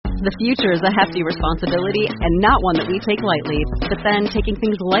The future is a hefty responsibility and not one that we take lightly. But then taking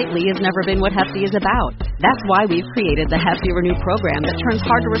things lightly has never been what Hefty is about. That's why we've created the Hefty Renew program that turns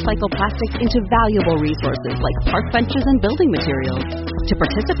hard-to-recycle plastics into valuable resources like park benches and building materials. To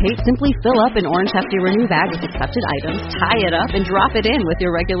participate, simply fill up an orange Hefty Renew bag with accepted items, tie it up, and drop it in with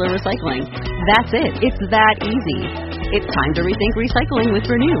your regular recycling. That's it. It's that easy. It's time to rethink recycling with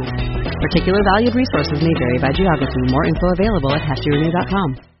Renew. Particular valued resources may vary by geography. More info available at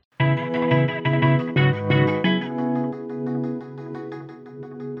heftyrenew.com.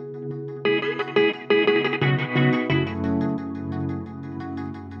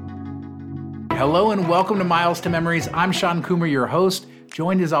 Hello and welcome to Miles to Memories. I'm Sean Coomer, your host,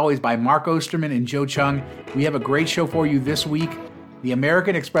 joined as always by Mark Osterman and Joe Chung. We have a great show for you this week. The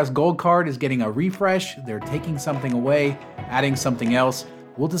American Express Gold Card is getting a refresh. They're taking something away, adding something else.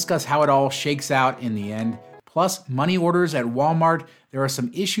 We'll discuss how it all shakes out in the end. Plus, money orders at Walmart. There are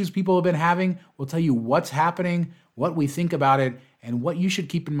some issues people have been having. We'll tell you what's happening, what we think about it, and what you should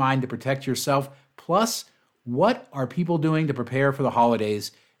keep in mind to protect yourself. Plus, what are people doing to prepare for the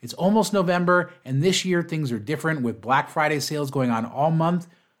holidays? It's almost November, and this year things are different with Black Friday sales going on all month.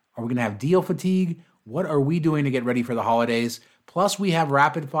 Are we going to have deal fatigue? What are we doing to get ready for the holidays? Plus, we have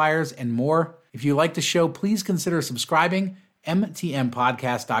rapid fires and more. If you like the show, please consider subscribing.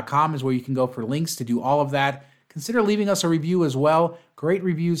 mtmpodcast.com is where you can go for links to do all of that. Consider leaving us a review as well. Great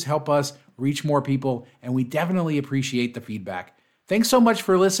reviews help us reach more people, and we definitely appreciate the feedback. Thanks so much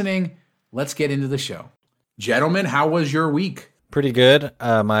for listening. Let's get into the show. Gentlemen, how was your week? Pretty good.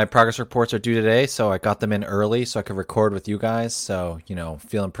 My progress reports are due today, so I got them in early so I could record with you guys. So,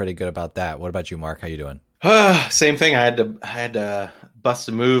 feeling pretty good about that. What about you, Mark? How you doing? Same thing. I had to bust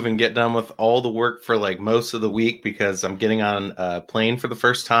a move and get done with all the work for like most of the week because I'm getting on a plane for the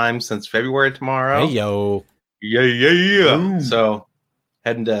first time since February tomorrow. Hey, yo. Yeah. Boom. So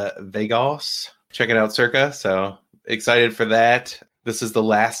heading to Vegas, checking out Circa. So excited for that. This is the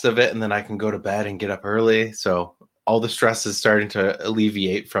last of it, and then I can go to bed and get up early. So all the stress is starting to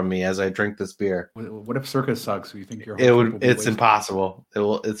alleviate from me as I drink this beer. What if Circa sucks? You think It's impossible.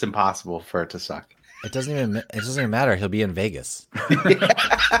 It's impossible for it to suck. It doesn't even matter. He'll be in Vegas.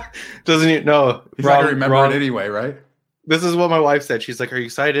 Doesn't even know. He's not gonna remember it anyway, right? This is what my wife said. She's like, "Are you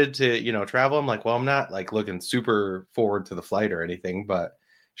excited to travel?" I'm like, "Well, I'm not like looking super forward to the flight or anything." But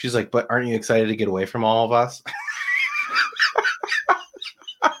she's like, "But aren't you excited to get away from all of us?"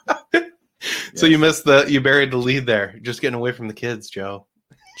 So Yes. you buried the lead there. Just getting away from the kids, Joe.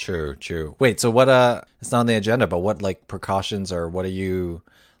 True. Wait, so what? It's not on the agenda, but what like precautions or what are you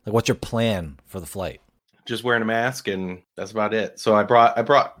like? What's your plan for the flight? Just wearing a mask, and that's about it. So I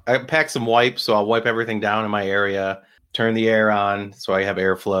packed some wipes, so I'll wipe everything down in my area. Turn the air on, so I have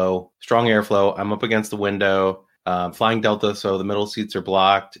airflow, strong airflow. I'm up against the window, flying Delta, so the middle seats are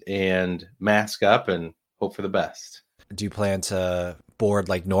blocked, and mask up and hope for the best. Do you plan to board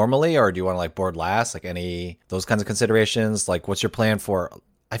like normally, or do you want to like board last? Like any those kinds of considerations? Like, what's your plan for?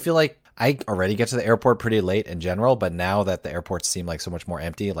 I feel like I already get to the airport pretty late in general, but now that the airports seem like so much more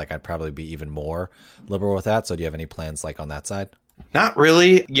empty, like I'd probably be even more liberal with that. So do you have any plans like on that side? Not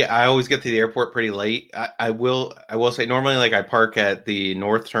really. Yeah, I always get to the airport pretty late. I will say normally like I park at the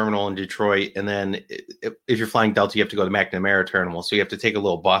North Terminal in Detroit, and then if you're flying Delta, you have to go to the McNamara Terminal, so you have to take a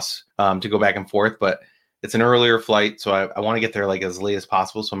little bus to go back and forth. But it's an earlier flight, so I want to get there like as late as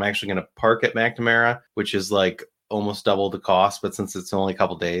possible. So I'm actually going to park at McNamara, which is like almost double the cost. But since it's only a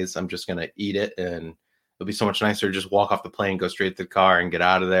couple days, I'm just going to eat it, and it'll be so much nicer to just walk off the plane, go straight to the car, and get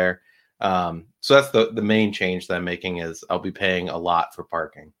out of there. So that's the main change that I'm making is I'll be paying a lot for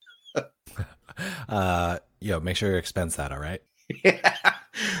parking. Make sure you expense that. All right. Yeah,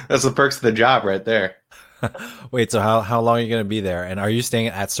 that's the perks of the job right there. Wait, so how long are you going to be there? And are you staying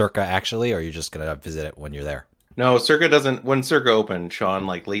at Circa actually, or are you just going to visit it when you're there? No, when Circa opened, Sean,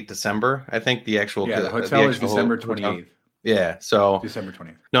 like late December, I think the hotel is December 28th. Yeah, so December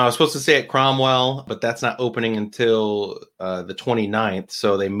 20th. No, I was supposed to stay at Cromwell, but that's not opening until the 29th.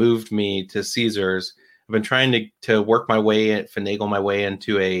 So they moved me to Caesars. I've been trying to work my way, finagle my way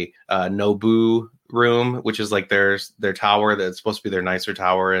into a Nobu room, which is like their tower that's supposed to be their nicer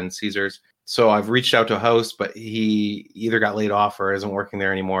tower in Caesars. So I've reached out to a host, but he either got laid off or isn't working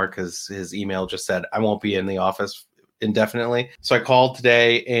there anymore because his email just said, I won't be in the office indefinitely. So I called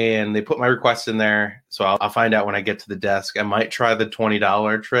today and they put my request in there. So I'll find out when I get to the desk. I might try the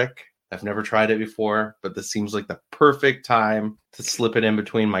 $20 trick. I've never tried it before, but this seems like the perfect time to slip it in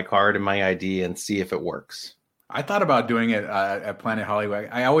between my card and my ID and see if it works. I thought about doing it at Planet Hollywood.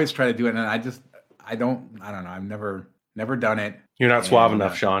 I always try to do it, and I don't know. I've never done it. You're not suave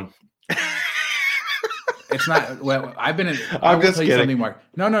enough, Sean. It's not. Well, I've been in. I'm will just tell you kidding. something, Mark.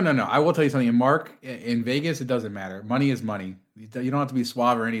 No. I will tell you something, Mark. In Vegas, it doesn't matter. Money is money. You don't have to be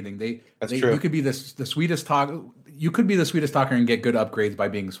suave or anything. That's true. You could be the sweetest talk. You could be the sweetest talker and get good upgrades by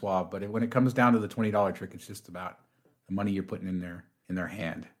being suave. But when it comes down to the $20 trick, it's just about the money you're putting in their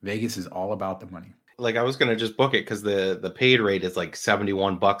hand. Vegas is all about the money. Like I was gonna just book it because the paid rate is like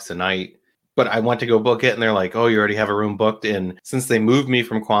 $71 a night. But I went to go book it, and they're like, "Oh, you already have a room booked." And since they moved me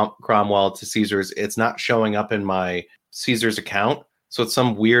from Cromwell to Caesars, it's not showing up in my Caesars account. So it's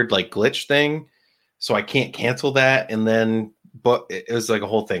some weird like glitch thing. So I can't cancel that. And then, but it was like a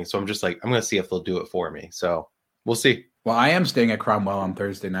whole thing. So I'm just like, I'm gonna see if they'll do it for me. So we'll see. Well, I am staying at Cromwell on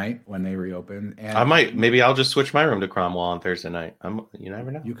Thursday night when they reopen, and Maybe I'll just switch my room to Cromwell on Thursday night. You never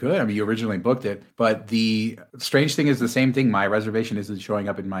know. you could. I mean, you originally booked it, but the strange thing is the same thing. My reservation isn't showing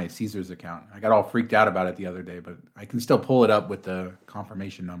up in my Caesars account. I got all freaked out about it the other day, but I can still pull it up with the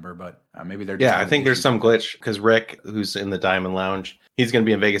confirmation number. But maybe they're I think there's some glitch because Rick, who's in the Diamond Lounge, he's going to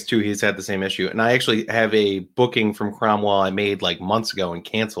be in Vegas too. He's had the same issue, and I actually have a booking from Cromwell I made like months ago and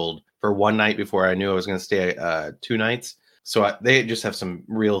canceled for one night before I knew I was going to stay 2 nights. So they just have some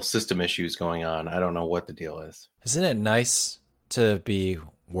real system issues going on. I don't know what the deal is. Isn't it nice to be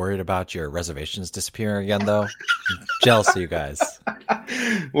worried about your reservations disappearing again, though? I'm jealous of you guys.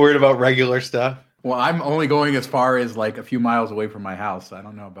 Worried about regular stuff. Well, I'm only going as far as like a few miles away from my house. I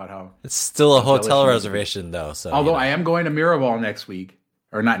don't know about how. It's still a hotel jealous reservation, though. So, Although I am going to Mirabal next week,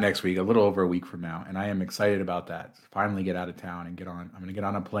 or not next week, a little over a week from now, and I am excited about that. Finally get out of town and I'm going to get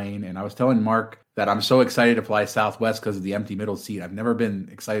on a plane. And I was telling Mark that I'm so excited to fly Southwest because of the empty middle seat. I've never been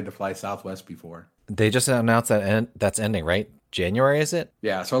excited to fly Southwest before. They just announced that that's ending, right? January, is it?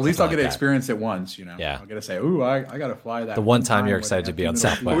 Yeah, so at least Something I'll get to like that. experience it once, Yeah. I'm going to say, ooh, I got to fly that. The one time you're with excited to the be on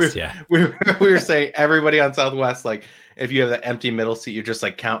empty middle seat. Southwest, yeah. We were saying everybody on Southwest, like if you have that empty middle seat, you're just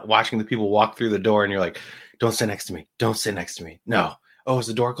like watching the people walk through the door, and you're like, "Don't sit next to me. Don't sit next to me." No. Oh, is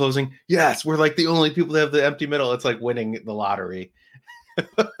the door closing? Yes, we're like the only people that have the empty middle. It's like winning the lottery.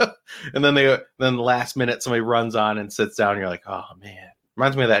 And then the last minute somebody runs on and sits down. And you're like, oh man,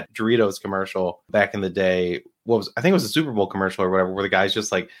 reminds me of that Doritos commercial back in the day. I think it was a Super Bowl commercial or whatever, where the guy's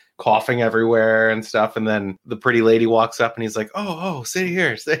just like coughing everywhere and stuff. And then the pretty lady walks up and he's like, oh, sit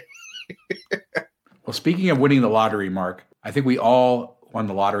here. Well, speaking of winning the lottery, Mark, I think we all won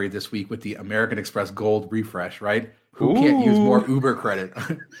the lottery this week with the American Express Gold refresh, right? Who can't use more Uber credit?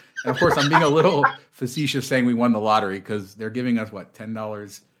 And of course, I'm being a little facetious saying we won the lottery because they're giving us,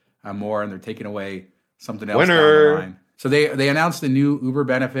 $10 more, and they're taking away something else down the line. So they announced the new Uber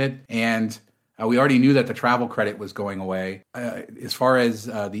benefit, and we already knew that the travel credit was going away. As far as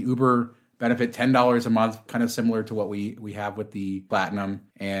the Uber benefit, $10 a month, kind of similar to what we have with the Platinum.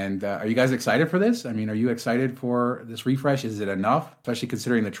 And are you guys excited for this? I mean, are you excited for this refresh? Is it enough? Especially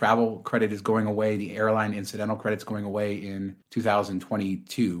considering the travel credit is going away, the airline incidental credit's going away in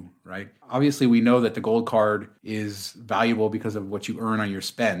 2022, right? Obviously, we know that the Gold Card is valuable because of what you earn on your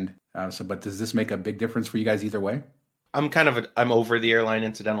spend. But does this make a big difference for you guys either way? I'm over the airline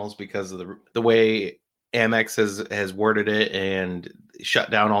incidentals because of the way Amex has worded it and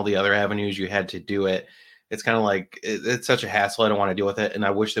shut down all the other avenues you had to do it. It's kind of like it's such a hassle. I don't want to deal with it, and I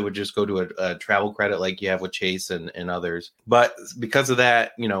wish they would just go to a travel credit like you have with Chase and others. But because of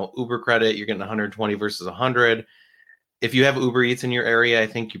that, Uber credit, you're getting 120 versus 100. If you have Uber Eats in your area, I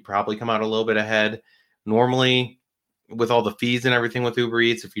think you probably come out a little bit ahead. Normally, with all the fees and everything with Uber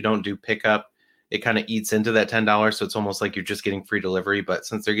Eats, if you don't do pickup, it kind of eats into that $10. So it's almost like you're just getting free delivery. But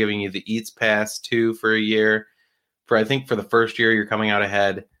since they're giving you the Eats Pass too for a year, I think for the first year, you're coming out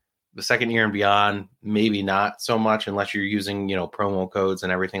ahead. The second year and beyond, maybe not so much unless you're using, promo codes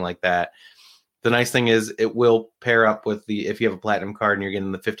and everything like that. The nice thing is it will pair up with if you have a Platinum card and you're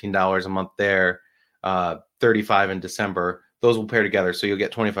getting the $15 a month there, $35 in December, those will pair together. So you'll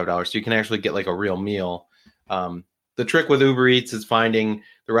get $25. So you can actually get like a real meal. The trick with Uber Eats is finding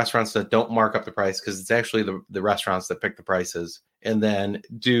the restaurants that don't mark up the price, because it's actually the restaurants that pick the prices, and then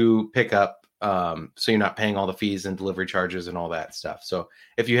do pickup. So you're not paying all the fees and delivery charges and all that stuff. So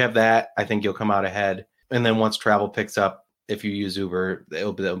if you have that, I think you'll come out ahead. And then once travel picks up, if you use Uber,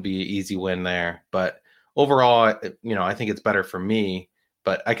 it'll be an easy win there. But overall, I think it's better for me,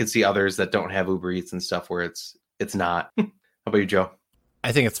 but I could see others that don't have Uber Eats and stuff where it's not. How about you, Joe?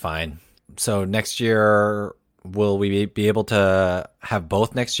 I think it's fine. So next year, will we be able to have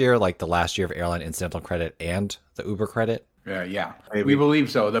both next year, like the last year of airline incidental credit and the Uber credit? Yeah. Maybe. We believe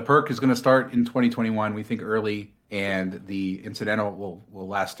so. The perk is going to start in 2021, we think early, and the incidental will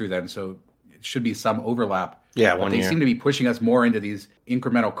last through then. So it should be some overlap. Yeah, but one they year. seem to be pushing us more into these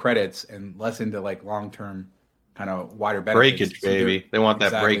incremental credits and less into like long-term kind of wider benefits. Breakage, baby. They want that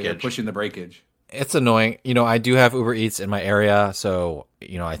Exactly, they're breakage. pushing the breakage. It's annoying. I do have Uber Eats in my area, so,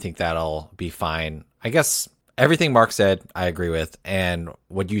 I think that'll be fine. I guess everything Mark said, I agree with. And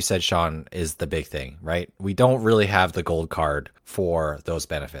what you said, Sean, is the big thing, right? We don't really have the gold card for those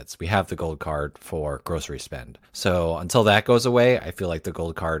benefits. We have the gold card for grocery spend. So until that goes away, I feel like the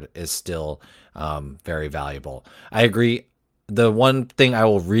gold card is still very valuable. I agree. The one thing I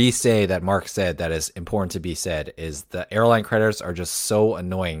will re-say that Mark said that is important to be said is the airline credits are just so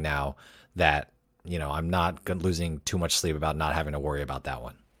annoying now that, I'm not losing too much sleep about not having to worry about that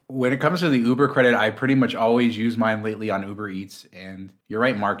one. When it comes to the Uber credit, I pretty much always use mine lately on Uber Eats. And you're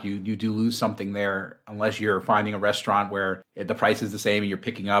right, Mark, you do lose something there unless you're finding a restaurant where the price is the same and you're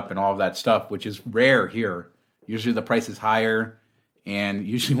picking up and all of that stuff, which is rare here. Usually the price is higher. And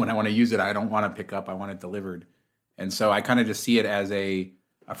usually when I want to use it, I don't want to pick up, I want it delivered. And so I kind of just see it as a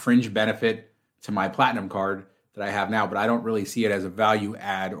fringe benefit to my Platinum card that I have now, but I don't really see it as a value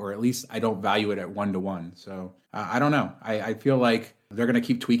add, or at least I don't value it at 1-to-1. So I don't know. I feel like they're going to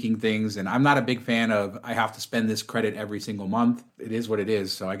keep tweaking things, and I'm not a big fan of I have to spend this credit every single month. It is what it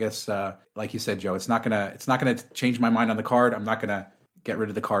is. So I guess, like you said, Joe, it's not gonna change my mind on the card. I'm not gonna get rid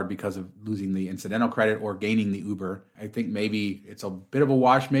of the card because of losing the incidental credit or gaining the Uber. I think maybe it's a bit of a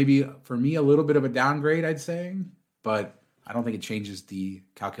wash. Maybe for me, a little bit of a downgrade, I'd say, but I don't think it changes the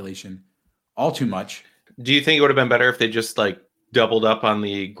calculation all too much. Do you think it would have been better if they just doubled up on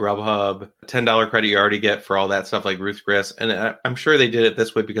the Grubhub $10 credit you already get for all that stuff like Ruth Chris? And I'm sure they did it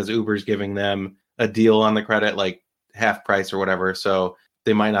this way because Uber's giving them a deal on the credit, like half price or whatever. So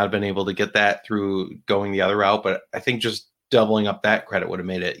they might not have been able to get that through going the other route. But I think just doubling up that credit would have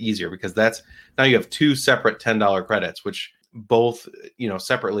made it easier, because now you have two separate $10 credits, which both,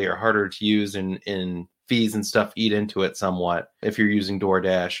 separately are harder to use in fees and stuff eat into it somewhat if you're using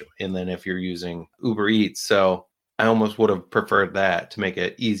DoorDash and then if you're using Uber Eats. So I almost would have preferred that to make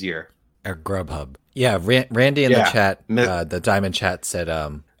it easier. Or Grubhub. Yeah, Randy in the chat, the Diamond chat said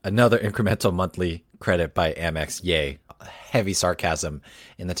another incremental monthly credit by Amex. Yay. Heavy sarcasm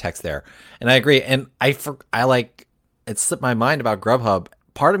in the text there. And I agree. And I it slipped my mind about Grubhub.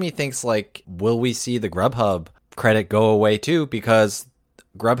 Part of me thinks will we see the Grubhub credit go away too? Because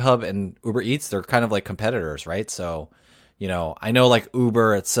Grubhub and Uber Eats, they're kind of like competitors, right? So, I know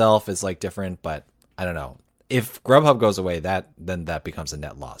Uber itself is different, but I don't know. If Grubhub goes away, then that becomes a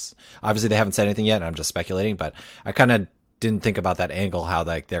net loss. Obviously, they haven't said anything yet, and I'm just speculating, but I kind of didn't think about that angle, how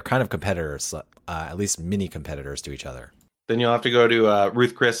they're kind of competitors, at least mini competitors to each other. Then you'll have to go to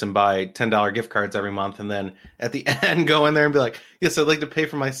Ruth Chris and buy $10 gift cards every month, and then at the end go in there and be like, yes, I'd like to pay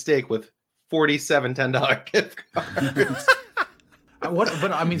for my steak with 47 $10 gift cards.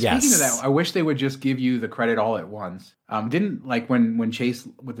 But I mean, speaking of that, I wish they would just give you the credit all at once. Didn't when Chase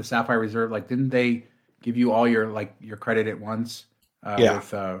with the Sapphire Reserve, didn't they give you all your credit at once? With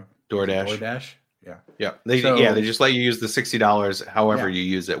DoorDash. Yeah. They just let you use the $60 however you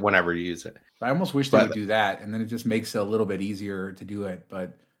use it, whenever you use it. I almost wish they would do that, and then it just makes it a little bit easier to do it.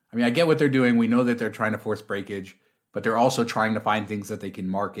 But I mean, I get what they're doing. We know that they're trying to force breakage, but they're also trying to find things that they can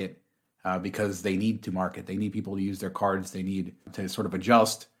market. Because they need to market. They need people to use their cards. They need to sort of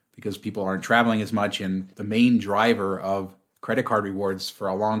adjust because people aren't traveling as much. And the main driver of credit card rewards for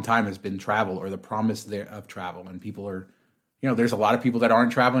a long time has been travel, or the promise of travel. And people are, there's a lot of people that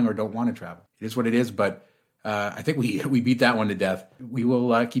aren't traveling or don't want to travel. It is what it is. But I think we beat that one to death. We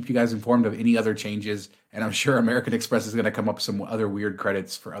will keep you guys informed of any other changes. And I'm sure American Express is going to come up with some other weird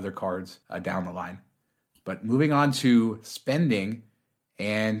credits for other cards down the line. But moving on to spending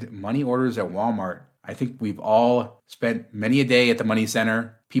and money orders at Walmart. I think we've all spent many a day at the money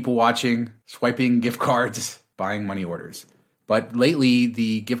center, people watching, swiping gift cards, buying money orders. But lately,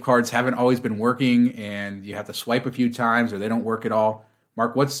 the gift cards haven't always been working, and you have to swipe a few times or they don't work at all.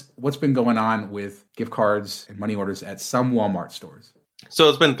 Mark, what's been going on with gift cards and money orders at some Walmart stores? So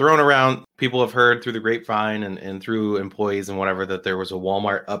it's been thrown around. People have heard through the grapevine and through employees and whatever that there was a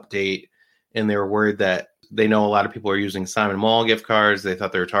Walmart update, and they were worried that they know a lot of people are using Simon Mall gift cards. They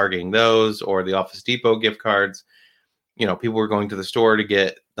thought they were targeting those, or the Office Depot gift cards. People were going to the store to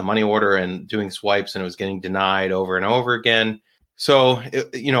get the money order and doing swipes, and it was getting denied over and over again. So,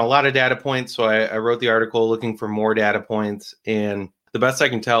 a lot of data points. So I wrote the article looking for more data points. And the best I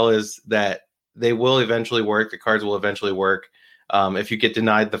can tell is that they will eventually work. The cards will eventually work. If you get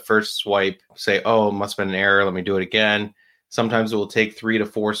denied the first swipe, say, oh, it must have been an error. Let me do it again. Sometimes it will take 3 to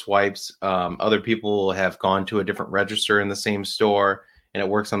 4 swipes. Other people have gone to a different register in the same store, and it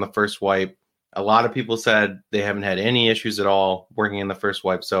works on the first swipe. A lot of people said they haven't had any issues at all working in the first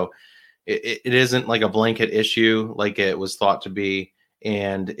swipe. So it isn't like a blanket issue like it was thought to be.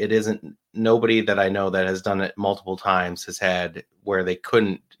 And it isn't, nobody that I know that has done it multiple times has had where they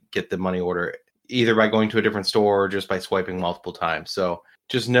couldn't get the money order either by going to a different store or just by swiping multiple times. So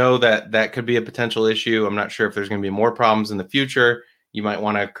just know that that could be a potential issue. I'm not sure if there's going to be more problems in the future. You might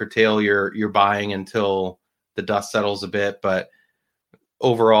want to curtail your buying until the dust settles a bit, but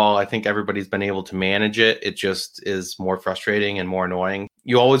overall, I think everybody's been able to manage it. It just is more frustrating and more annoying.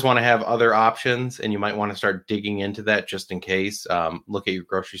 You always want to have other options, and you might want to start digging into that just in case. Look at your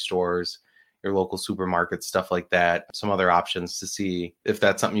grocery stores, your local supermarkets, stuff like that. Some other options to see if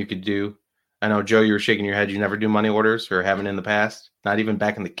that's something you could do. I know, Joe, you were shaking your head. You never do money orders or haven't in the past? Not even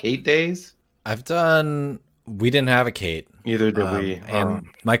back in the Kate days? We didn't have a Kate. Either did we. And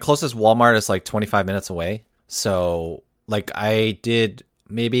my closest Walmart is like 25 minutes away. So like I did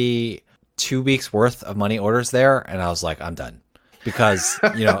maybe 2 weeks worth of money orders there, and I was like, I'm done, because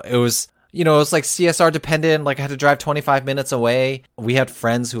it was like CSR dependent. Like I had to drive 25 minutes away. We had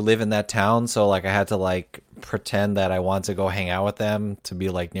friends who live in that town, so like I had to like pretend that I wanted to go hang out with them to be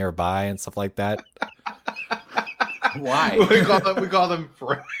like nearby and stuff like that. Why? we call them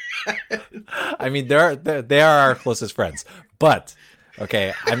friends. I mean, they are our closest friends, but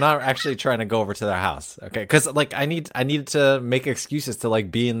okay, I'm not actually trying to go over to their house. Okay, because like I needed to make excuses to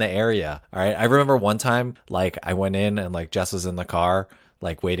like be in the area. All right, I remember one time like I went in and like Jess was in the car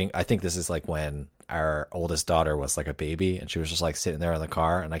like waiting. I think this is like when our oldest daughter was like a baby, and she was just like sitting there in the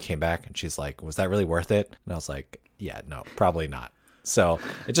car. And I came back and she's like, "Was that really worth it?" And I was like, "Yeah, no, probably not." So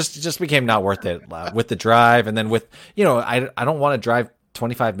it just became not worth it with the drive, and then with I don't want to drive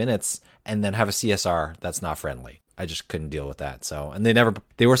 25 minutes and then have a CSR that's not friendly. I just couldn't deal with that. So, and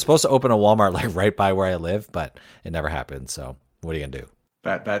they were supposed to open a Walmart like right by where I live, but it never happened. So what are you gonna do?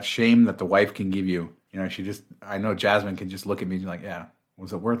 That shame that the wife can give you, I know Jasmine can just look at me and be like, yeah,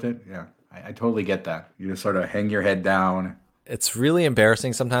 was it worth it? Yeah, I totally get that. You just sort of hang your head down. It's really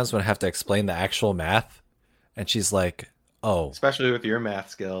embarrassing sometimes when I have to explain the actual math, and she's like, oh, especially with your math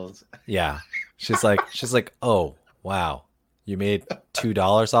skills. Yeah. She's like, oh, wow, you made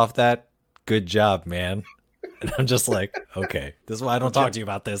 $2 off that? Good job, man. And I'm just like, okay, this is why I don't talk to you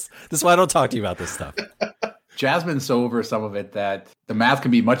about this. This is why I don't talk to you about this stuff. Jasmine's so over some of it that the math can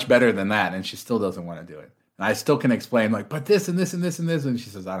be much better than that, and she still doesn't want to do it. And I still can explain like, but this and this and this and this, and she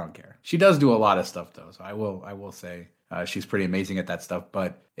says, I don't care. She does do a lot of stuff though, so I will say she's pretty amazing at that stuff.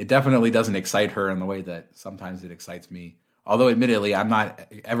 But it definitely doesn't excite her in the way that sometimes it excites me. Although admittedly, I'm not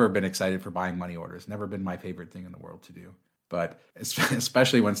ever been excited for buying money orders. Never been my favorite thing in the world to do. But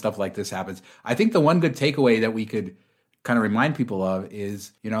especially when stuff like this happens, I think the one good takeaway that we could kind of remind people of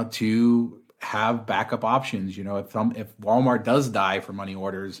is, to have backup options. If Walmart does die for money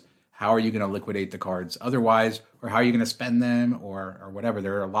orders, how are you going to liquidate the cards otherwise, or how are you going to spend them, or whatever?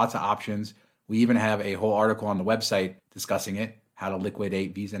 There are lots of options. We even have a whole article on the website discussing it, how to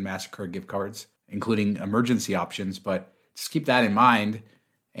liquidate Visa and MasterCard gift cards, including emergency options. But just keep that in mind,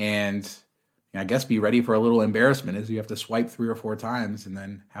 and I guess be ready for a little embarrassment as you have to swipe 3 or 4 times and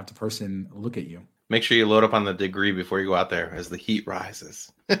then have the person look at you. Make sure you load up on the degree before you go out there as the heat rises.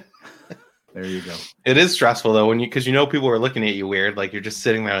 There you go. It is stressful though because people are looking at you weird, like you're just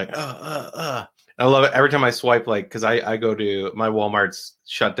sitting there like I love it every time I swipe, like because I go to my Walmart's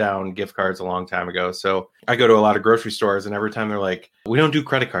shut down gift cards a long time ago, so I go to a lot of grocery stores, and every time they're like, we don't do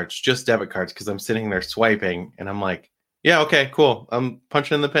credit cards, just debit cards, because I'm sitting there swiping, and I'm like, yeah, okay, cool, I'm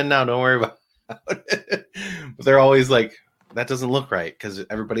punching in the pen now, don't worry about it. But they're always like, that doesn't look right because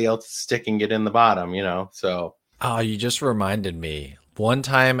everybody else is sticking it in the bottom, so. Oh, you just reminded me. One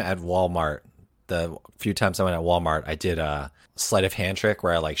time at Walmart, the few times I went at Walmart, I did a sleight of hand trick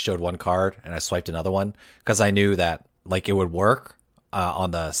where I like showed one card and I swiped another one because I knew that like it would work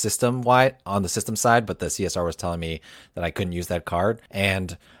on the system side, but the CSR was telling me that I couldn't use that card.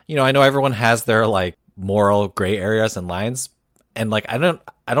 And I know everyone has their like moral gray areas and lines, and like I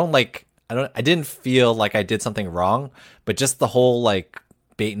didn't feel like I did something wrong, but just the whole like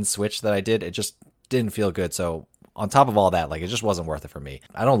bait and switch that I did, it just didn't feel good. So on top of all that, like it just wasn't worth it for me.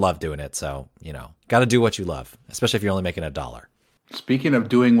 I don't love doing it. So, got to do what you love, especially if you're only making $1. Speaking of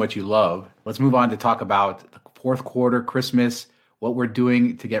doing what you love, let's move on to talk about the fourth quarter, Christmas, what we're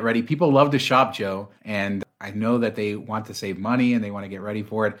doing to get ready. People love to shop, Joe, and I know that they want to save money and they want to get ready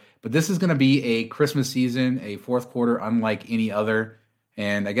for it. But this is going to be a Christmas season, a fourth quarter unlike any other.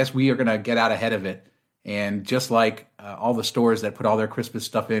 And I guess we are going to get out ahead of it. And just like all the stores that put all their Christmas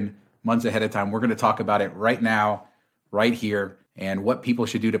stuff in months ahead of time, we're going to talk about it right now, right here, and what people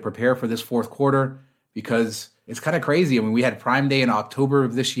should do to prepare for this fourth quarter, because it's kind of crazy. I mean, we had Prime Day in October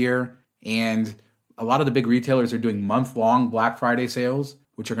of this year, and a lot of the big retailers are doing month-long Black Friday sales,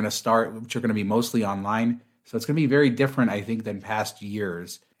 which are going to be mostly online. So it's going to be very different, I think, than past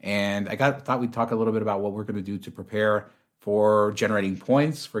years. And I thought we'd talk a little bit about what we're going to do to prepare for generating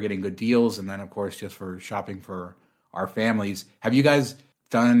points, for getting good deals, and then, of course, just for shopping for our families. Have you guys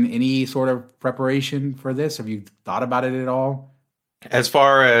done any sort of preparation for this? Have you thought about it at all? As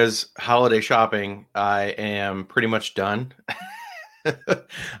far as holiday shopping, I am pretty much done.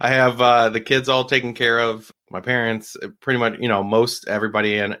 I have the kids all taken care of. My parents, pretty much, most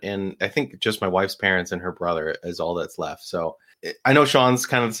everybody, and I think just my wife's parents and her brother is all that's left. So I know Sean's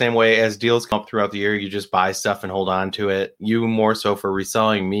kind of the same way. As deals come up throughout the year, you just buy stuff and hold on to it. You more so for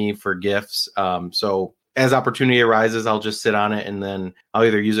reselling, me for gifts. So as opportunity arises, I'll just sit on it, and then I'll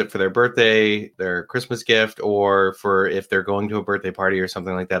either use it for their birthday, their Christmas gift, or for if they're going to a birthday party or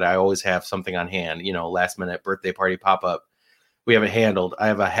something like that. I always have something on hand, last minute birthday party pop up. We have it handled. I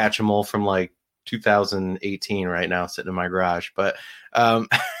have a Hatchimal from like 2018 right now sitting in my garage, but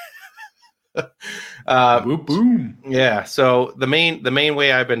Boom, boom. Yeah. So the main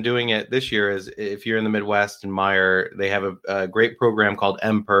way I've been doing it this year is, if you're in the Midwest and Meyer, they have a great program called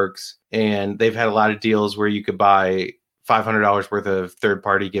M Perks, and they've had a lot of deals where you could buy $500 worth of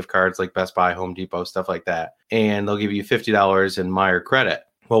third-party gift cards like Best Buy, Home Depot, stuff like that, and they'll give you $50 in Meyer credit.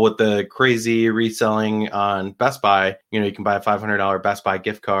 Well, with the crazy reselling on Best Buy, you can buy a $500 Best Buy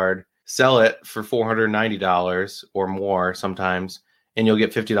gift card, sell it for $490 or more sometimes, and you'll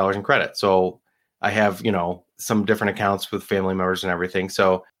get $50 in credit. So I have, some different accounts with family members and everything.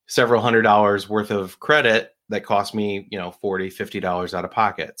 So several $100s worth of credit that cost me, $40, $50 out of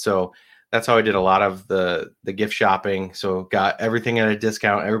pocket. So that's how I did a lot of the gift shopping. So got everything at a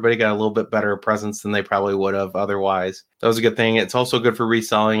discount. Everybody got a little bit better presents than they probably would have otherwise. That was a good thing. It's also good for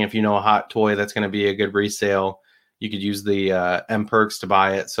reselling. If you know a hot toy that's going to be a good resale, you could use the M Perks to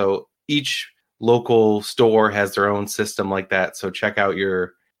buy it. So each local store has their own system like that. So check out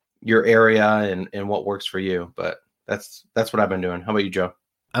your area and what works for you. But that's what I've been doing. How about you, Joe?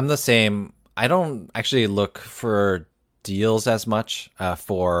 I'm the same. I don't actually look for deals as much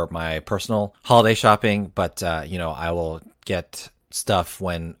for my personal holiday shopping, but I will get stuff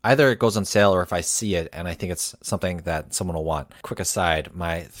when either it goes on sale or if I see it and I think it's something that someone will want. Quick aside,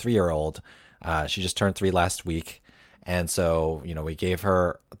 my 3-year-old, she just turned 3 last week. And so, we gave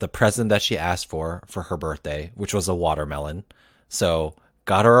her the present that she asked for her birthday, which was a watermelon. So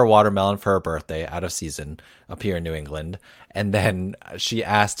got her a watermelon for her birthday out of season up here in New England. And then she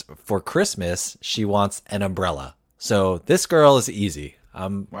asked for Christmas, she wants an umbrella. So this girl is easy.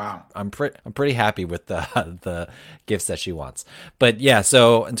 Wow. I'm pretty happy with the gifts that she wants. But yeah,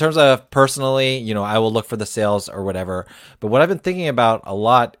 so in terms of personally, I will look for the sales or whatever. But what I've been thinking about a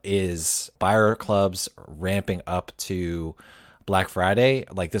lot is buyer clubs ramping up to Black Friday,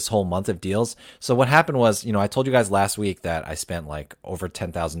 like this whole month of deals. So what happened was, I told you guys last week that I spent like over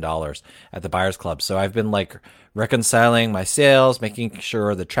 $10,000 at the Buyers Club. So I've been like reconciling my sales, making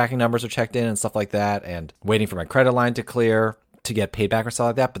sure the tracking numbers are checked in and stuff like that, and waiting for my credit line to clear to get paid back or stuff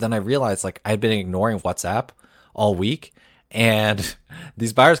like that. But then I realized like I'd been ignoring WhatsApp all week, and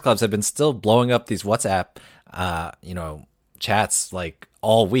these Buyers Clubs have been still blowing up these WhatsApp, chats like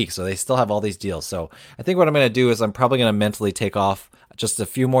all week. So they still have all these deals. So I think what I'm going to do is I'm probably going to mentally take off just a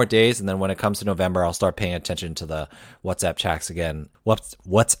few more days. And then when it comes to November, I'll start paying attention to the WhatsApp chats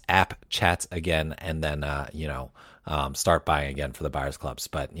again, and then, start buying again for the Buyers Clubs.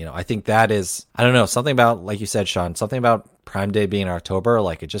 But, I think that is, I don't know, something about, like you said, Sean, something about Prime Day being in October,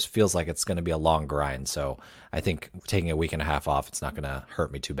 like it just feels like it's going to be a long grind. So I think taking a week and a half off, it's not going to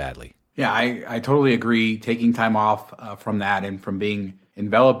hurt me too badly. Yeah, I totally agree. Taking time off from that and from being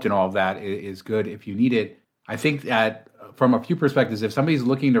enveloped in all of that is good if you need it. I think that from a few perspectives, if somebody's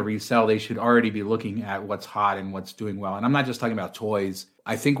looking to resell, they should already be looking at what's hot and what's doing well. And I'm not just talking about toys.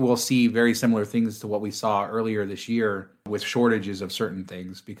 I think we'll see very similar things to what we saw earlier this year with shortages of certain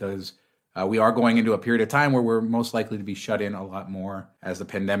things, because we are going into a period of time where we're most likely to be shut in a lot more as the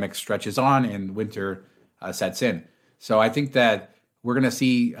pandemic stretches on and winter sets in. So I think that we're going to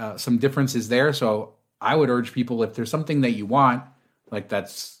see some differences there. So I would urge people, if there's something that you want, like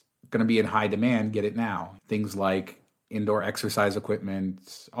that's going to be in high demand, get it now. Things like indoor exercise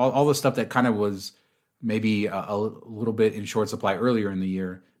equipment, all the stuff that kind of was maybe a little bit in short supply earlier in the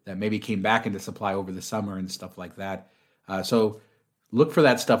year that maybe came back into supply over the summer and stuff like that. So look for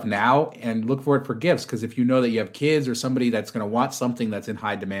that stuff now and look for it for gifts, because if you know that you have kids or somebody that's going to want something that's in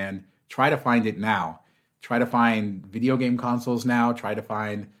high demand, try to find it now. Try to find video game consoles now. Try to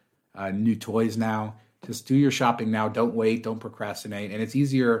find new toys now. Just do your shopping now. Don't wait. Don't procrastinate. And it's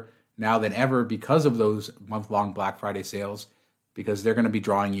easier now than ever because of those month-long Black Friday sales, because they're going to be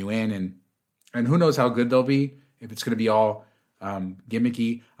drawing you in. And who knows how good they'll be, if it's going to be all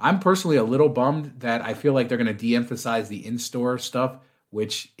gimmicky. I'm personally a little bummed that I feel like they're going to de-emphasize the in-store stuff,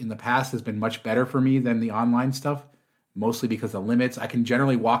 which in the past has been much better for me than the online stuff. mostly because of limits. I can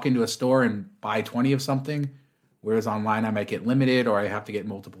generally walk into a store and buy 20 of something, whereas online I might get limited or I have to get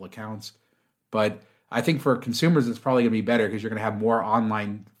multiple accounts. But I think for consumers, it's probably going to be better because you're going to have more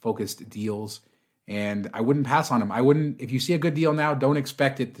online focused deals. And I wouldn't pass on them. If you see a good deal now, don't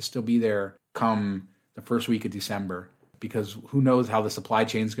expect it to still be there come the first week of December, because who knows how the supply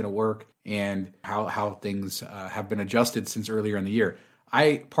chain is going to work and how things have been adjusted since earlier in the year.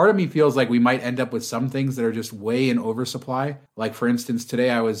 Part of me feels like we might end up with some things that are just way in oversupply. Like, for instance,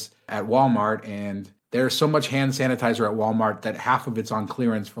 today I was at Walmart and there's so much hand sanitizer at Walmart that half of it's on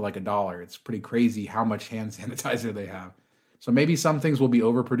clearance for like $1. It's pretty crazy how much hand sanitizer they have. So maybe some things will be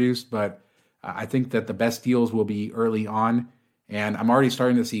overproduced, but I think that the best deals will be early on. And I'm already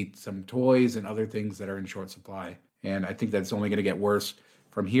starting to see some toys and other things that are in short supply. And I think that's only going to get worse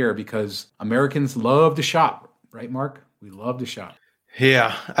from here because Americans love to shop, right, Mark? We love to shop.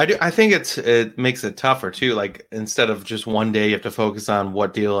 Yeah, I do. I think it makes it tougher too. Like, instead of just one day, you have to focus on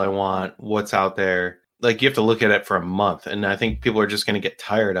what deal I want, what's out there. Like, you have to look at it for a month. And I think people are just going to get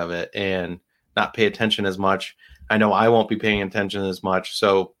tired of it and not pay attention as much. I know I won't be paying attention as much.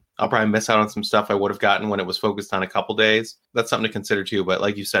 So I'll probably miss out on some stuff I would have gotten when it was focused on a couple days. That's something to consider too. But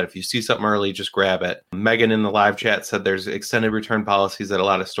like you said, if you see something early, just grab it. Megan in the live chat said there's extended return policies at a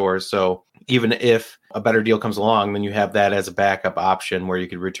lot of stores. So even if a better deal comes along, then you have that as a backup option where you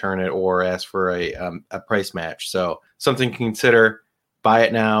could return it or ask for a price match. So something to consider. Buy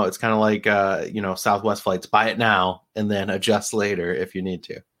it now. It's kind of like, Southwest flights. Buy it now and then adjust later if you need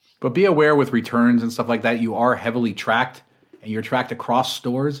to. But be aware with returns and stuff like that, you are heavily tracked and you're tracked across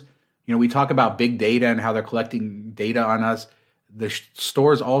stores. We talk about big data and how they're collecting data on us. The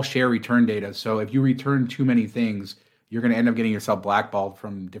stores all share return data. So if you return too many things, you're going to end up getting yourself blackballed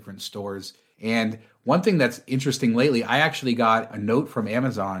from different stores. And one thing that's interesting lately, I actually got a note from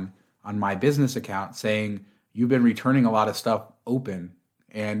Amazon on my business account saying, you've been returning a lot of stuff open.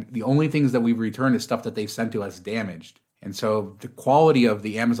 And the only things that we've returned is stuff that they've sent to us damaged. And so the quality of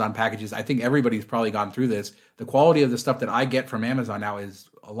the Amazon packages, I think everybody's probably gone through this. The quality of the stuff that I get from Amazon now is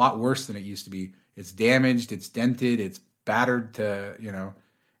a lot worse than it used to be. It's damaged, it's dented, it's battered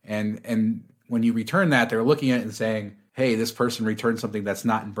and when you return that, they're looking at it and saying, hey, this person returned something that's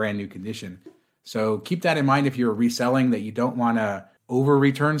not in brand new condition. So keep that in mind if you're reselling, that you don't want to over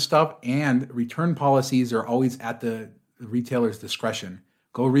return stuff, and return policies are always at the retailer's discretion.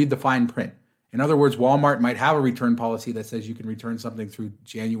 Go read the fine print. In other words, Walmart might have a return policy that says you can return something through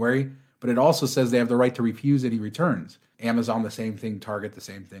January, but it also says they have the right to refuse any returns. Amazon, the same thing. Target, the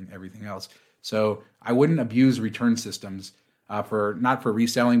same thing. Everything else. So I wouldn't abuse return systems not for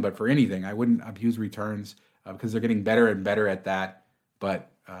reselling, but for anything. I wouldn't abuse returns because they're getting better and better at that. But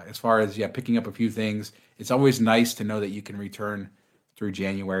as far as picking up a few things, it's always nice to know that you can return through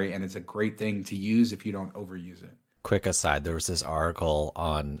January, and it's a great thing to use if you don't overuse it. Quick aside, there was this article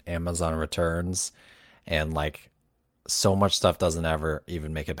on Amazon returns, and so much stuff doesn't ever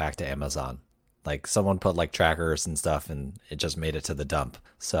even make it back to Amazon. Like, someone put trackers and stuff and it just made it to the dump.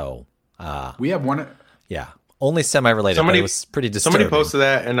 So we have one. Yeah. Only semi-related, but it was pretty disturbing. Somebody posted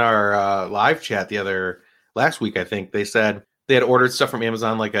that in our live chat last week, I think. They said they had ordered stuff from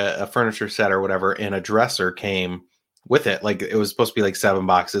Amazon, like a furniture set or whatever, and a dresser came with it. Like, it was supposed to be 7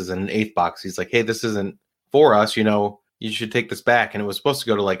 boxes and an 8th box. He's like, hey, this isn't for us, you should take this back. And it was supposed to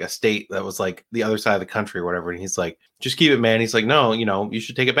go to a state that was the other side of the country or whatever. And he's like, just keep it, man. He's like, no, you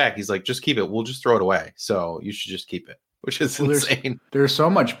should take it back. He's like, just keep it. We'll just throw it away. So you should just keep it, which is insane. There's so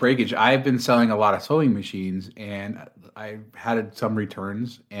much breakage. I've been selling a lot of sewing machines, and I've had some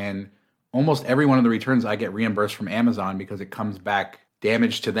returns, and almost every one of the returns I get reimbursed from Amazon because it comes back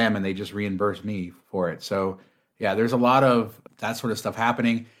damaged to them and they just reimburse me for it. So yeah, there's a lot of that sort of stuff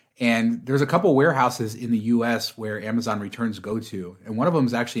happening. And there's a couple warehouses in the US where Amazon returns go to. And one of them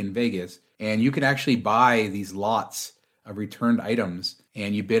is actually in Vegas. And you can actually buy these lots of returned items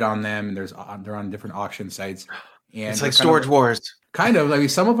and you bid on them. And they're on different auction sites. And it's like Storage Wars. Kind of.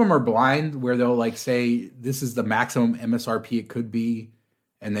 Some of them are blind where they'll say, this is the maximum MSRP it could be.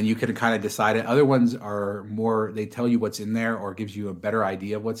 And then you can kind of decide it. Other ones are more, they tell you what's in there or gives you a better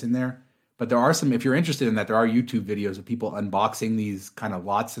idea of what's in there. But there are some, if you're interested in that, there are YouTube videos of people unboxing these kind of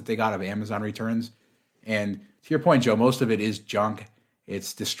lots that they got of Amazon returns. And to your point, Joe, most of it is junk.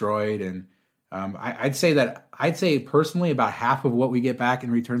 It's destroyed. And I'd say personally about half of what we get back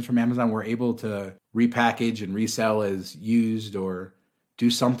in returns from Amazon, we're able to repackage and resell as used or do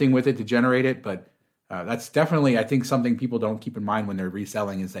something with it to generate it. But that's definitely, I think, something people don't keep in mind when they're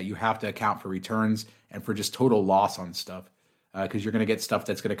reselling is that you have to account for returns and for just total loss on stuff. Because you're going to get stuff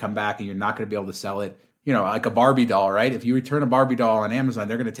that's going to come back and you're not going to be able to sell it like a Barbie doll, right? If you return a Barbie doll on Amazon,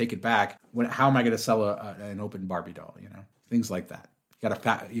 they're going to take it back. How am I going to sell an open Barbie doll? Things like that.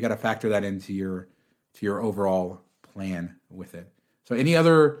 You got to factor that into your overall plan with it. So, any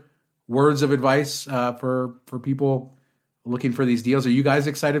other words of advice for people looking for these deals? Are you guys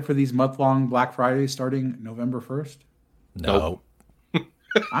excited for these month-long Black Fridays starting November 1st? No.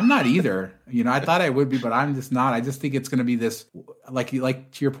 I'm not either. I thought I would be, but I'm just not. I just think it's going to be this, like to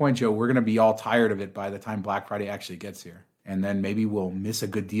your point, Joe, we're going to be all tired of it by the time Black Friday actually gets here. And then maybe we'll miss a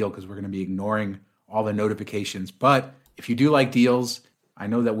good deal because we're going to be ignoring all the notifications. But if you do like deals, I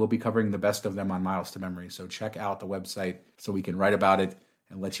know that we'll be covering the best of them on Miles to Memory. So check out the website so we can write about it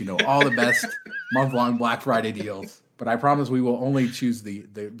and let you know all the best month-long Black Friday deals. But I promise we will only choose the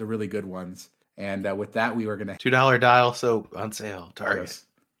really good ones. And with that, we were going to $2 dial soap on sale. Target.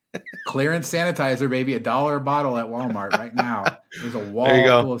 Clearance sanitizer, baby, $1 a bottle at Walmart right now. There's a wall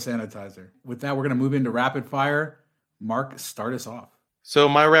full of sanitizer. With that, we're going to move into rapid fire. Mark, start us off. So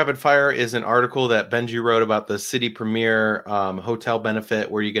my rapid fire is an article that Benji wrote about the City Premier hotel benefit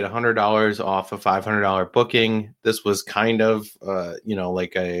where you get $100 off a $500 booking. This was kind of,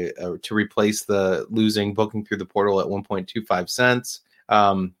 like to replace the losing booking through the portal at 1.25 cents.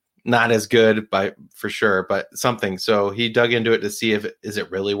 Not as good for sure, but something. So he dug into it to see is it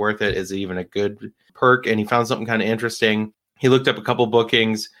really worth it? Is it even a good perk? And he found something kind of interesting. He looked up a couple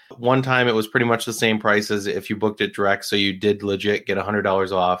bookings. One time it was pretty much the same price as if you booked it direct. So you did legit get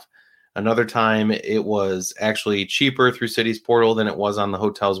 $100 off. Another time it was actually cheaper through City's portal than it was on the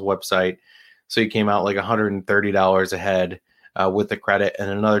hotel's website. So you came out like $130 ahead with the credit. And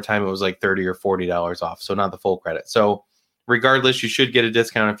another time it was like $30 or $40 off. So not the full credit. So regardless, you should get a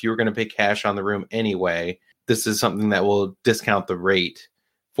discount if you were going to pay cash on the room anyway. This is something that will discount the rate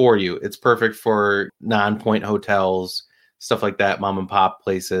for you. It's perfect for non-point hotels, stuff like that, mom and pop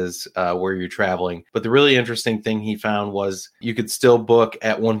places where you're traveling. But the really interesting thing he found was you could still book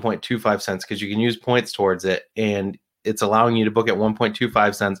at 1.25 cents because you can use points towards it. And it's allowing you to book at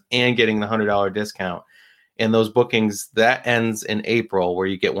 1.25 cents and getting the $100 discount. And those bookings, that ends in April where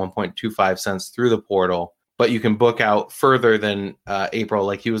you get 1.25 cents through the portal. But you can book out further than April.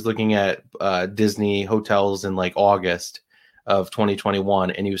 Like he was looking at Disney hotels in like August of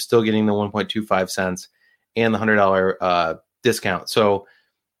 2021, and he was still getting the 1.25 cents and the $100 discount. So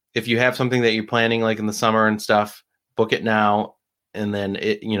if you have something that you're planning like in the summer and stuff, book it now, and then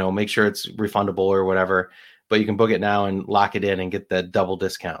make sure it's refundable or whatever. But you can book it now and lock it in and get the double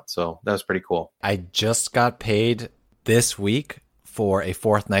discount. So that was pretty cool. I just got paid this week for a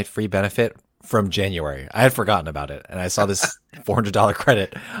fourth night free benefit from January. I had forgotten about it, and I saw this $400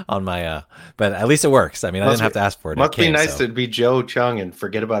 credit on my but at least it works. I mean, I didn't have to ask for it. Must be nice to be Joe Chung and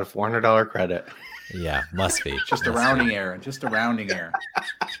forget about a $400 credit. Yeah, must be. Just a rounding error.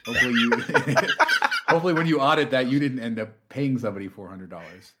 Hopefully when you audit that, you didn't end up paying somebody $400.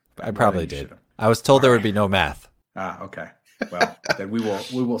 I probably did. I was told there would be no math. Okay. Well, then we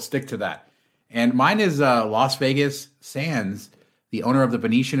will stick to that. And mine is Las Vegas Sands, the owner of the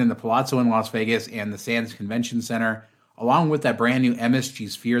Venetian and the Palazzo in Las Vegas and the Sands Convention Center, along with that brand new MSG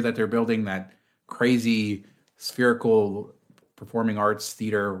Sphere that they're building, that crazy spherical performing arts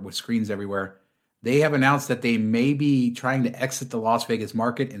theater with screens everywhere. They have announced that they may be trying to exit the Las Vegas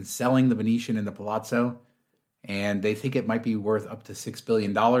market and selling the Venetian and the Palazzo. And they think it might be worth up to $6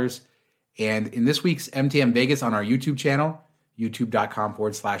 billion. And in this week's MTM Vegas on our YouTube channel,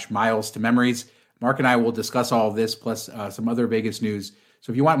 youtube.com/miles to memories, Mark and I will discuss all of this, plus some other Vegas news.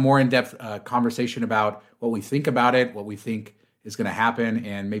 So if you want more in-depth conversation about what we think about it, what we think is going to happen,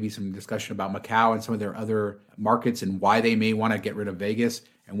 and maybe some discussion about Macau and some of their other markets and why they may want to get rid of Vegas,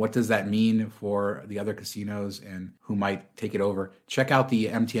 and what does that mean for the other casinos and who might take it over, check out the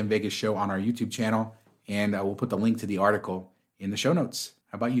MTM Vegas show on our YouTube channel, and we'll put the link to the article in the show notes.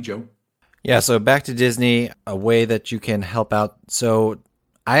 How about you, Joe? Yeah, so back to Disney, a way that you can help out. So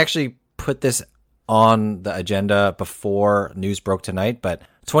I actually put this on the agenda before news broke tonight, but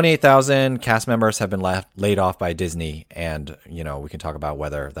 28,000 cast members have been laid off by Disney, and we can talk about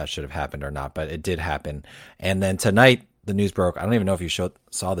whether that should have happened or not, but it did happen. And then tonight the news broke. I don't even know if you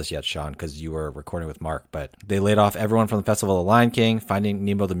saw this yet, Sean, because you were recording with Mark, but they laid off everyone from the Festival of the Lion King, Finding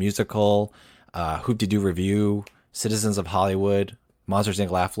Nemo the Musical, Hoop-de-Doo Review, Citizens of Hollywood, Monsters, Inc.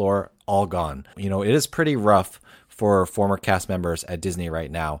 Laugh Floor, all gone. It is pretty rough for former cast members at Disney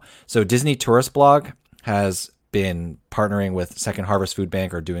right now. So Disney Tourist Blog has been partnering with Second Harvest Food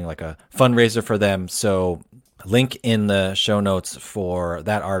Bank or doing like a fundraiser for them. So link in the show notes for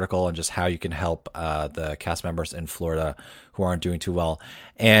that article and just how you can help the cast members in Florida who aren't doing too well.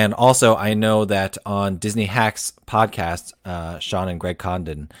 And also, I know that on Disney Hacks podcast, Sean and Greg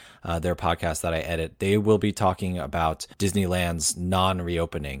Condon, their podcast that I edit, they will be talking about Disneyland's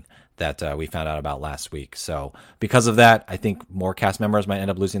non-reopening that we found out about last week. So because of that, I think more cast members might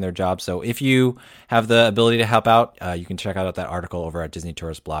end up losing their jobs. So if you have the ability to help out, you can check out that article over at Disney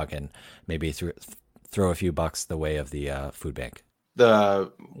Tourist Blog and maybe throw a few bucks the way of the food bank.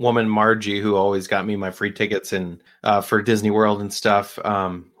 The woman Margie, who always got me my free tickets and for Disney World and stuff,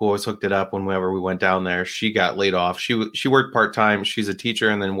 who always hooked it up whenever we went down there, she got laid off. She worked part-time. She's a teacher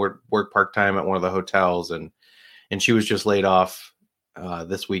and then worked part-time at one of the hotels, and she was just laid off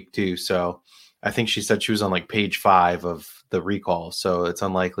this week too. So I think she said she was on like page 5 of the recall. So it's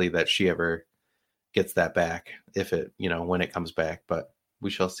unlikely that she ever gets that back if it, when it comes back, but we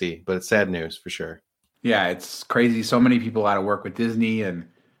shall see. But it's sad news for sure. Yeah, it's crazy. So many people out of work with Disney and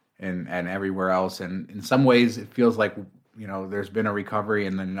everywhere else. And in some ways, it feels like, there's been a recovery.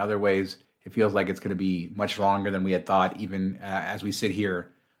 And then in other ways, it feels like it's going to be much longer than we had thought, even as we sit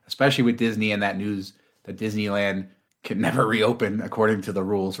here, especially with Disney and that news that Disneyland can never reopen according to the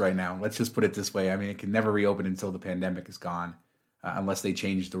rules right now. Let's just put it this way. I mean, it can never reopen until the pandemic is gone, unless they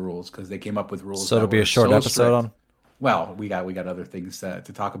change the rules, because they came up with rules. So it'll be a short episode strict. on. Well, we got other things to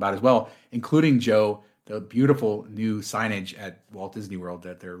talk about as well, including, Joe, the beautiful new signage at Walt Disney World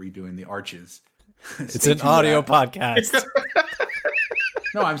that they're redoing the arches. It's an audio podcast.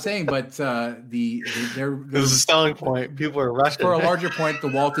 No, I'm saying, but there's For a larger point,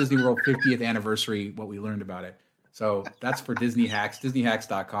 the Walt Disney World 50th anniversary, what we learned about it. So that's for Disney Hacks,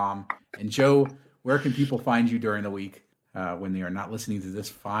 DisneyHacks.com. And Joe, where can people find you during the week when they are not listening to this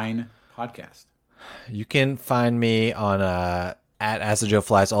fine podcast? You can find me on at As the Joe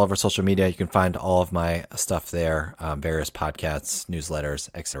Flies all over social media. You can find all of my stuff there, various podcasts, newsletters,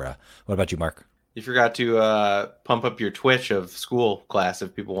 etc. What about you, Mark? You forgot to pump up your Twitch of school class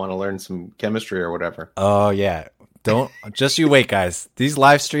if people want to learn some chemistry or whatever. Oh yeah, don't just you wait, guys. These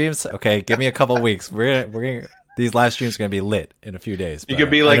live streams, okay, give me a couple weeks. We're gonna these live streams are gonna be lit in a few days. You could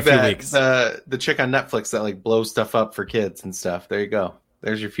be like that the chick on Netflix that like blows stuff up for kids and stuff. There you go.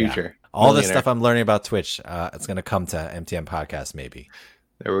 There's your future. Yeah. All the stuff I'm learning about Twitch, it's gonna come to MTM Podcast maybe.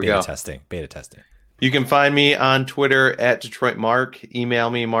 There we go. Beta testing. You can find me on Twitter at Detroit Mark.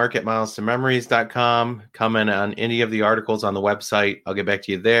 Email me, mark@milestomemories.com. Comment on any of the articles on the website. I'll get back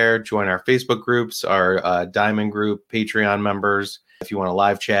to you there. Join our Facebook groups, our Diamond group, Patreon members. If you want to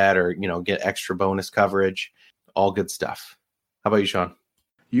live chat or, get extra bonus coverage, all good stuff. How about you, Sean?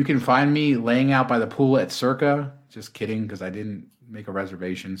 You can find me laying out by the pool at Circa. Just kidding, because I didn't make a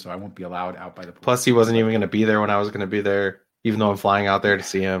reservation, so I won't be allowed out by the pool. Plus, he wasn't even going to be there when I was going to be there, even though I'm flying out there to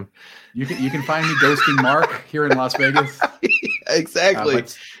see him. You can find me ghosting Mark here in Las Vegas. Exactly.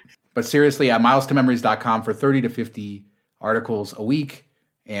 But seriously, at milestomemories.com for 30 to 50 articles a week.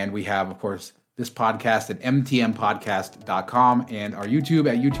 And we have, of course, this podcast at mtmpodcast.com and our YouTube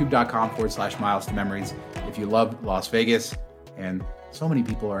at youtube.com/milestomemories. If you love Las Vegas, and so many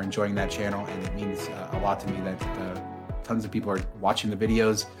people are enjoying that channel, and it means a lot to me that tons of people are watching the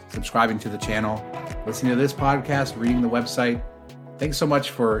videos, subscribing to the channel, listening to this podcast, reading the website. Thanks so much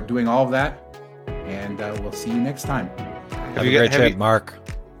for doing all of that, and we'll see you next time. Have a great trip, Mark.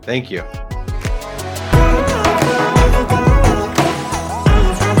 Thank you.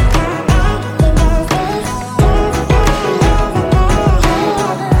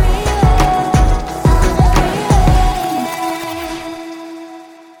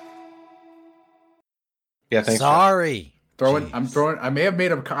 Yeah, thanks. Sorry. I may have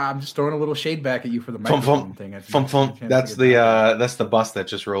made I'm just throwing a little shade back at you for the microphone thing. That's the bus that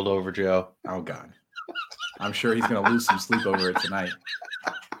just rolled over Joe. Oh God. I'm sure he's going to lose some sleep over it tonight.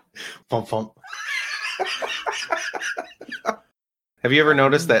 Have you ever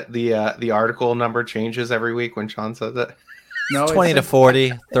noticed that the article number changes every week when Sean says it? No, 20 to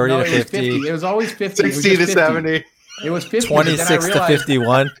 40, 30 to 50. It was always 50. 60 to 70. It was 50. 26 to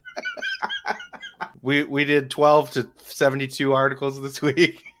 51. We did 12 to 72 articles this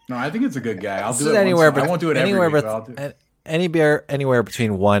week. No, I think it's a good guy. I'll do it anywhere. I won't do it every week. Anywhere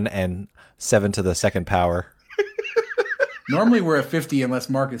between 1 and 7 to the second power. Normally we're at 50 unless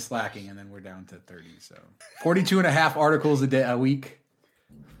Mark is slacking, and then we're down to 30. So 42 and a half articles a week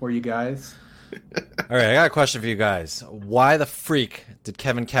for you guys. All right, I got a question for you guys. Why the freak did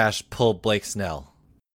Kevin Cash pull Blake Snell?